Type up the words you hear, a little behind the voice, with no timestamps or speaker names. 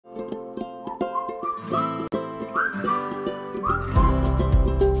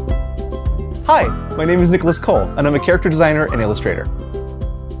Hi, my name is Nicholas Kole, and I'm a character designer and illustrator.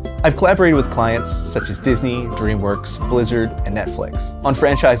 I've collaborated with clients such as Disney, Dreamworks, Blizzard, and Netflix on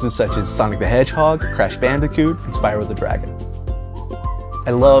franchises such as Sonic the Hedgehog, Crash Bandicoot, and Spyro the Dragon.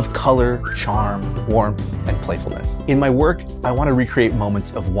 I love color, charm, warmth, and playfulness. In my work, I want to recreate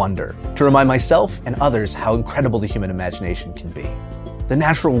moments of wonder to remind myself and others how incredible the human imagination can be. The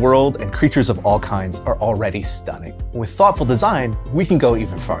natural world and creatures of all kinds are already stunning. With thoughtful design, we can go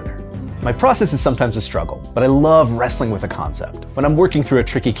even farther. My process is sometimes a struggle, but I love wrestling with a concept. When I'm working through a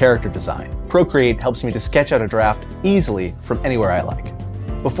tricky character design, Procreate helps me to sketch out a draft easily from anywhere I like.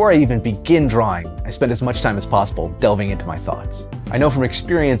 Before I even begin drawing, I spend as much time as possible delving into my thoughts. I know from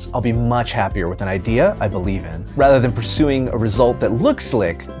experience I'll be much happier with an idea I believe in, rather than pursuing a result that looks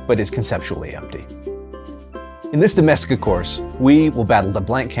slick but is conceptually empty. In this Domestika course, we will battle the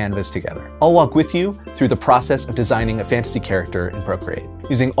blank canvas together. I'll walk with you through the process of designing a fantasy character in Procreate,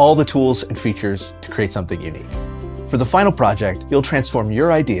 using all the tools and features to create something unique. For the final project, you'll transform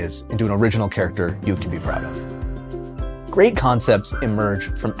your ideas into an original character you can be proud of. Great concepts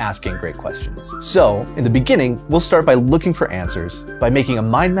emerge from asking great questions. So, in the beginning, we'll start by looking for answers, by making a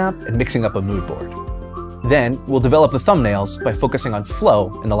mind map and mixing up a mood board. Then, we'll develop the thumbnails by focusing on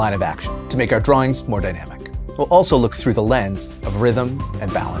flow and the line of action to make our drawings more dynamic. We'll also look through the lens of rhythm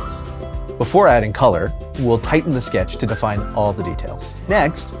and balance. Before adding color, we'll tighten the sketch to define all the details.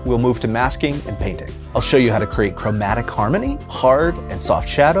 Next, we'll move to masking and painting. I'll show you how to create chromatic harmony, hard and soft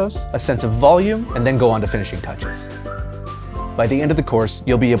shadows, a sense of volume, and then go on to finishing touches. By the end of the course,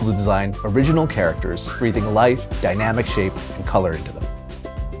 you'll be able to design original characters, breathing life, dynamic shape, and color into them.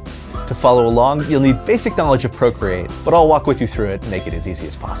 To follow along, you'll need basic knowledge of Procreate, but I'll walk with you through it and make it as easy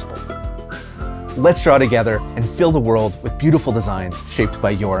as possible. Let's draw together and fill the world with beautiful designs shaped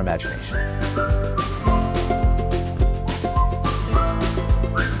by your imagination.